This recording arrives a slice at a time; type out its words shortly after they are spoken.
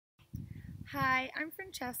Hi, I'm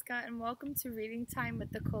Francesca and welcome to Reading Time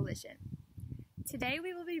with the Coalition. Today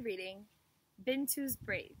we will be reading Bintou's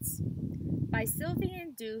Braids by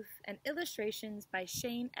Sylvianne Diouf and illustrations by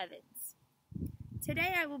Shane Evans.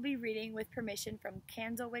 Today I will be reading with permission from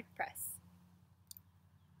Candlewick Press.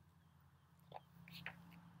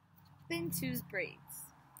 Bintou's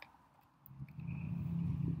Braids.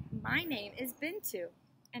 My name is Bintou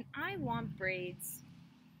and I want braids.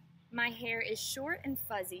 My hair is short and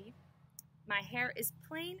fuzzy. My hair is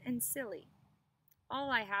plain and silly. All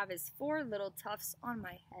I have is 4 little tufts on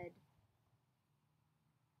my head.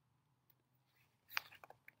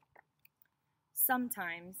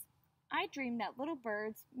 Sometimes I dream that little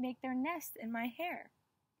birds make their nest in my hair.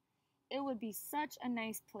 It would be such a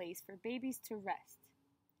nice place for babies to rest.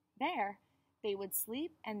 There, they would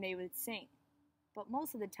sleep and they would sing. But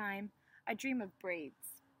most of the time, I dream of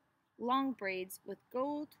braids. Long braids with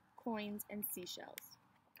gold, coins, and seashells.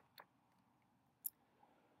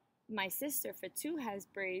 My sister Fatou has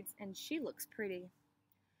braids and she looks pretty.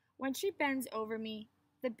 When she bends over me,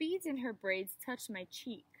 the beads in her braids touch my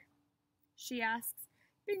cheek. She asks,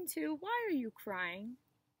 "Bintou, why are you crying?"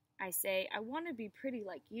 I say, "I want to be pretty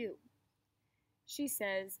like you." She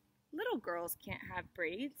says, "Little girls can't have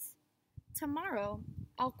braids. Tomorrow,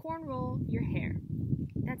 I'll cornroll your hair."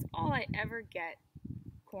 That's all I ever get,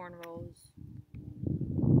 cornrows.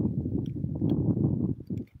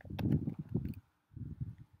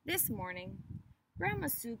 This morning, Grandma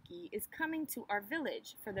Suki is coming to our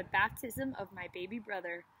village for the baptism of my baby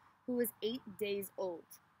brother, who is 8 days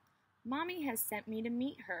old. Mommy has sent me to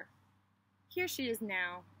meet her. Here she is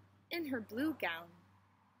now, in her blue gown.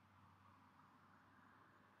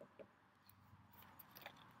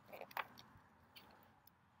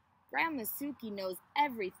 Grandma Suki knows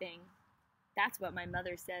everything. That's what my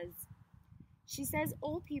mother says. She says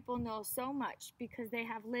old people know so much because they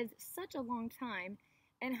have lived such a long time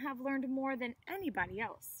and have learned more than anybody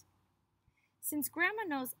else. Since Grandma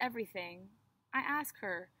knows everything, I ask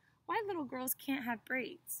her why little girls can't have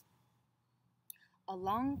braids. A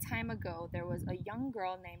long time ago, there was a young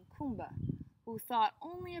girl named Kumba who thought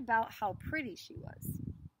only about how pretty she was.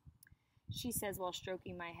 She says while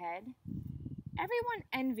stroking my head, everyone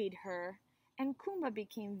envied her and Kumba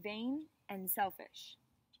became vain and selfish.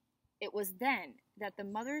 It was then that the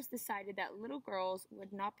mothers decided that little girls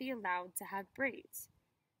would not be allowed to have braids,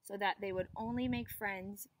 so that they would only make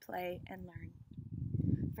friends, play, and learn.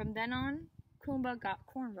 From then on, Kumba got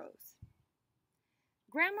cornrows.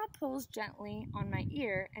 Grandma pulls gently on my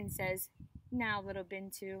ear and says, "Now, little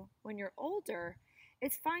Bintou, when you're older,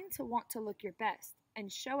 it's fine to want to look your best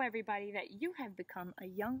and show everybody that you have become a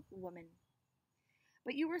young woman.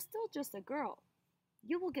 But you are still just a girl.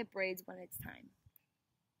 You will get braids when it's time."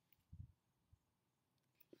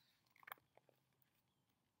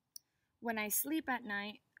 When I sleep at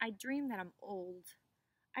night, I dream that I'm old.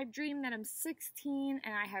 I dream that I'm 16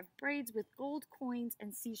 and I have braids with gold coins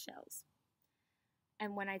and seashells.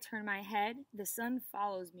 And when I turn my head, the sun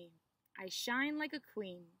follows me. I shine like a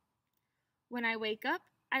queen. When I wake up,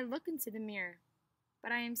 I look into the mirror,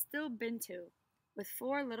 but I am still Bintou, with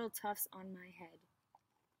 4 little tufts on my head.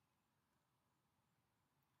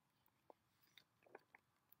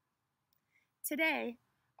 Today,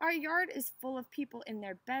 our yard is full of people in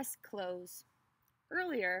their best clothes.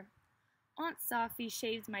 Earlier, Aunt Sophie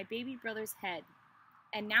shaved my baby brother's head,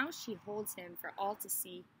 and now she holds him for all to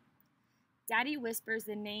see. Daddy whispers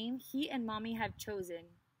the name he and Mommy have chosen,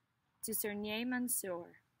 to Sylvianne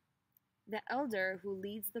Mansour, the elder who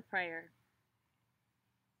leads the prayer.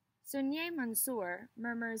 Sylvianne Mansour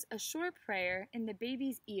murmurs a short prayer in the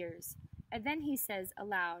baby's ears, and then he says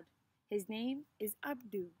aloud, his name is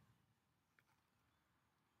Abdou.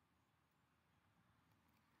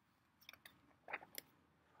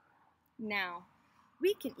 Now,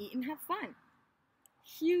 we can eat and have fun.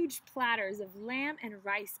 Huge platters of lamb and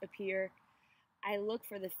rice appear. I look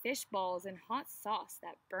for the fish balls and hot sauce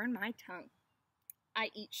that burn my tongue.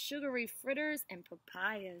 I eat sugary fritters and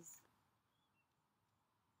papayas.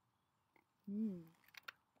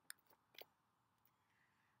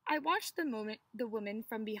 I watch the woman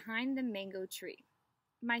from behind the mango tree.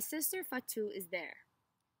 My sister Fatou is there.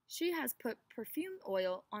 She has put perfume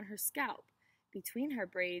oil on her scalp between her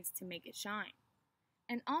braids to make it shine.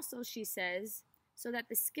 And also, she says, so that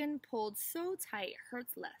the skin pulled so tight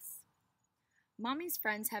hurts less. Mommy's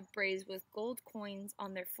friends have braids with gold coins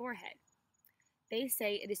on their forehead. They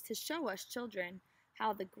say it is to show us children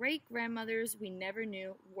how the great-grandmothers we never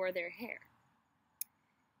knew wore their hair.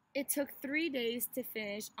 It took 3 days to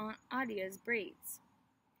finish Aunt Adia's braids.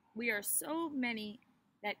 We are so many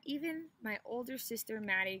that even my older sister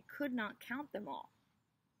Maddie could not count them all.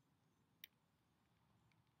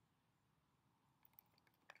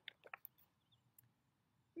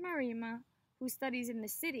 Marima, who studies in the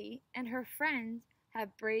city, and her friends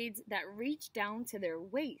have braids that reach down to their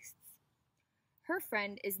waists. Her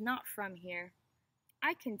friend is not from here.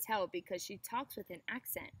 I can tell because she talks with an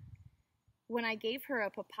accent. When I gave her a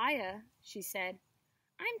papaya, she said,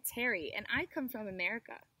 "I'm Terry and I come from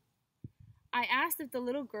America." I asked if the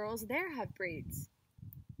little girls there have braids.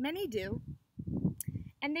 Many do,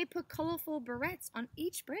 and they put colorful barrettes on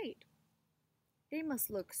each braid. They must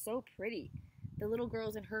look so pretty, the little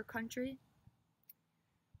girls in her country.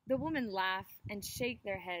 The women laugh and shake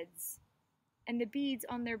their heads, and the beads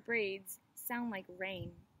on their braids sound like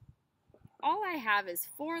rain. All I have is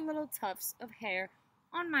 4 little tufts of hair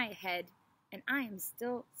on my head, and I am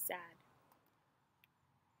still sad.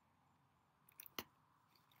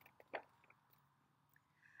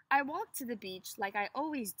 I walk to the beach like I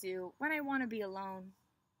always do when I want to be alone.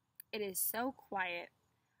 It is so quiet.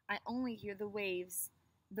 I only hear the waves,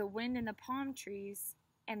 the wind in the palm trees,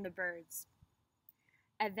 and the birds.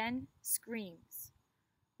 And then screams.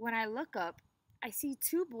 When I look up, I see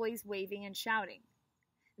 2 boys waving and shouting.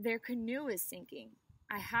 Their canoe is sinking.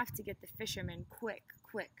 I have to get the fishermen quick,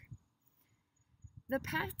 quick. The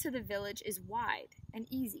path to the village is wide and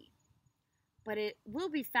easy, but it will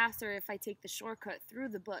be faster if I take the shortcut through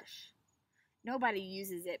the bush. Nobody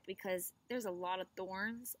uses it because there's a lot of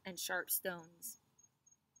thorns and sharp stones.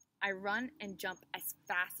 I run and jump as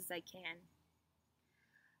fast as I can.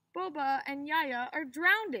 Boba and Yaya are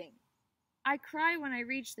drowning. I cry when I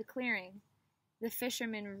reach the clearing. The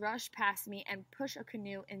fishermen rush past me and push a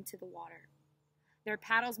canoe into the water. Their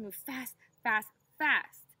paddles move fast, fast,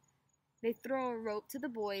 fast. They throw a rope to the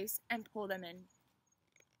boys and pull them in.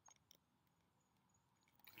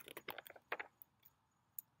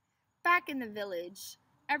 Back in the village,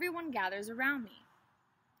 everyone gathers around me.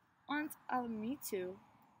 Aunt Almitu,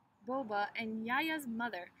 Boba, and Yaya's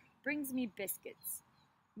mother brings me biscuits.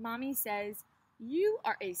 Mommy says, "You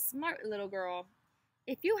are a smart little girl.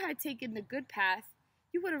 If you had taken the good path,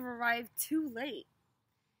 you would have arrived too late.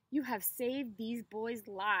 You have saved these boys'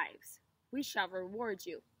 lives. We shall reward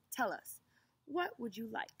you. Tell us, what would you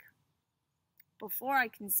like?" Before I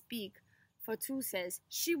can speak, Fatou says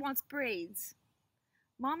she wants braids.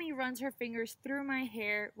 Mommy runs her fingers through my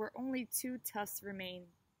hair where only 2 tufts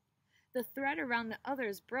remain. The thread around the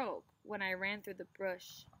others broke when I ran through the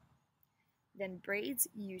bush. Then braids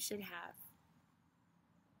you should have.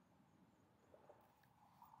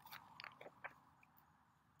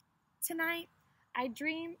 Tonight, I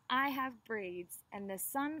dream I have braids and the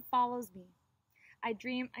sun follows me. I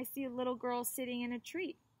dream I see a little girl sitting in a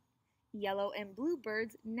tree. Yellow and blue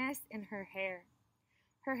birds nest in her hair.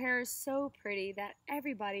 Her hair is so pretty that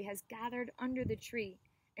everybody has gathered under the tree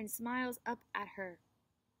and smiles up at her.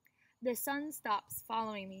 The sun stops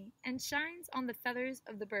following me and shines on the feathers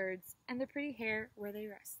of the birds and the pretty hair where they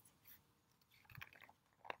rest.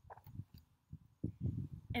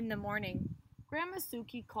 In the morning, Grandma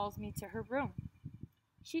Suki calls me to her room.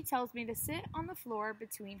 She tells me to sit on the floor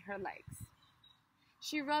between her legs.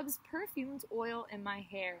 She rubs perfumed oil in my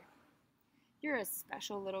hair. "You're a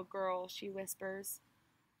special little girl," she whispers.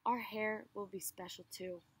 "Our hair will be special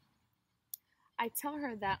too." I tell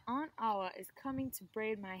her that Aunt Awa is coming to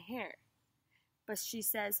braid my hair, but she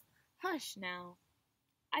says, "Hush now."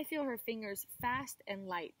 I feel her fingers fast and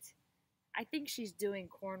light. I think she's doing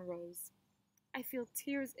cornrows. I feel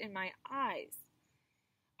tears in my eyes.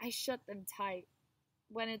 I shut them tight.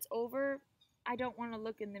 When it's over, I don't want to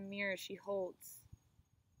look in the mirror she holds.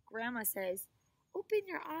 Grandma says, "Open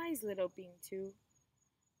your eyes, little Bintou."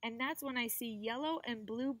 And that's when I see yellow and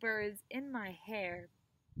blue birds in my hair.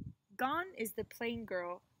 Gone is the plain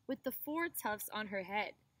girl with the 4 tufts on her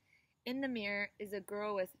head. In the mirror is a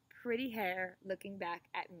girl with pretty hair looking back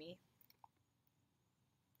at me.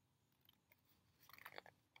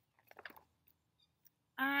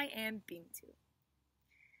 I am Bintou.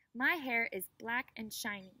 My hair is black and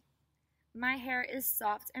shiny. My hair is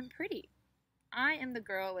soft and pretty. I am the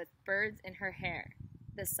girl with birds in her hair.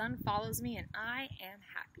 The sun follows me and I am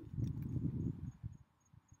happy.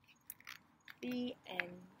 The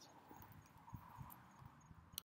end.